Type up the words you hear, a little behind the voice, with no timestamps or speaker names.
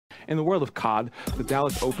In the world of COD, the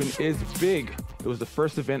Dallas Open is big. It was the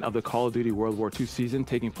first event of the Call of Duty World War II season,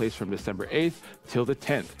 taking place from December 8th till the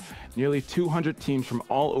 10th. Nearly 200 teams from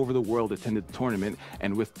all over the world attended the tournament,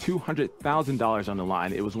 and with $200,000 on the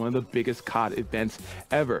line, it was one of the biggest COD events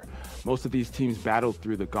ever. Most of these teams battled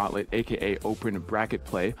through the gauntlet, aka open bracket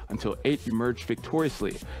play, until 8 emerged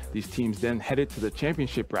victoriously. These teams then headed to the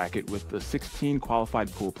championship bracket with the 16 qualified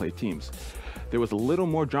pool play teams. There was a little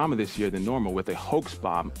more drama this year than normal with a hoax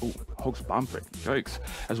bomb, yikes,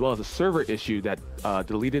 as well as a server issue that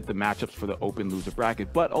deleted the matchups for the open loser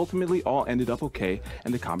bracket, but ultimately all ended up okay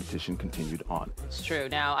and the competition continued on. It's true.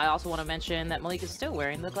 Now, I also want to mention that Malik is still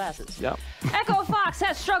wearing the glasses. Yep. Echo Fox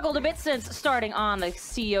has struggled a bit since starting on the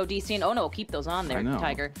COD scene. Oh no, keep those on there,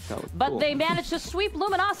 Tiger. But cool. They managed to sweep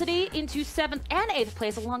Luminosity into 7th and 8th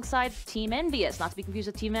place alongside Team Envious. Not to be confused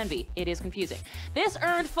with Team Envy. It is confusing. This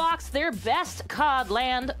earned Fox their best COD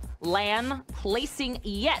LAN placing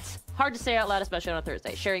yet. Hard to say out loud, especially on a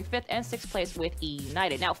Thursday, sharing 5th and 6th place with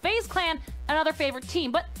United. Now, FaZe Clan, another favorite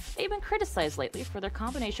team, but they've been criticized lately for their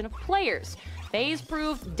combination of players. FaZe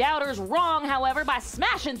proved doubters wrong, however, by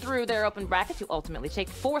smashing through their open bracket to ultimately take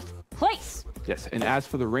 4th place. Yes, and as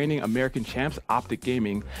for the reigning American champs, Optic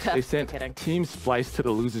Gaming, they sent Team Splice to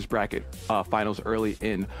the losers bracket finals early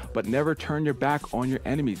in, but never turn your back on your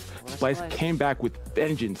enemies. Splice came back with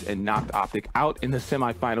vengeance and knocked Optic out in the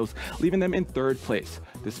semifinals, leaving them in 3rd place.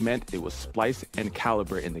 This meant it was Splice and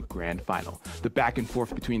Caliber in the grand final. The back and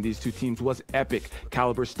forth between these two teams was epic.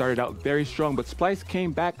 Caliber started out very strong, but Splice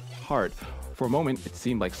came back hard. For a moment, it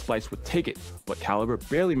seemed like Splice would take it, but Caliber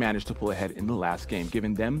barely managed to pull ahead in the last game,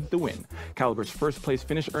 giving them the win. Caliber's 1st place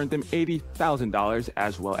finish earned them $80,000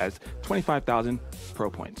 as well as 25,000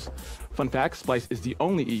 pro points. Fun fact, Splice is the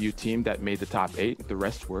only EU team that made the top 8. The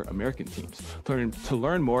rest were American teams. To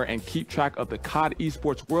learn more and keep track of the COD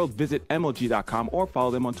Esports World, visit MLG.com or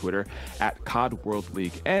follow them on Twitter at COD World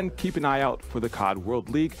League. And keep an eye out for the COD World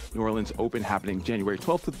League New Orleans Open happening January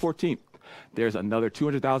 12th to the 14th. There's another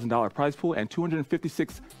 $200,000 prize pool and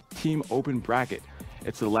 256 team open bracket.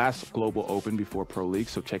 It's the last global open before Pro League,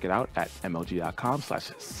 so check it out at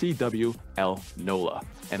MLG.com/CWL NOLA,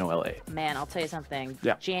 N-O-L-A. Man, I'll tell you something.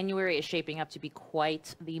 Yeah. January is shaping up to be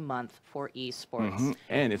quite the month for esports.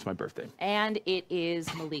 And it's my birthday. And it is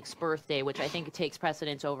Malik's birthday, which I think takes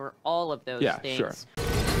precedence over all of those things. Yeah, sure.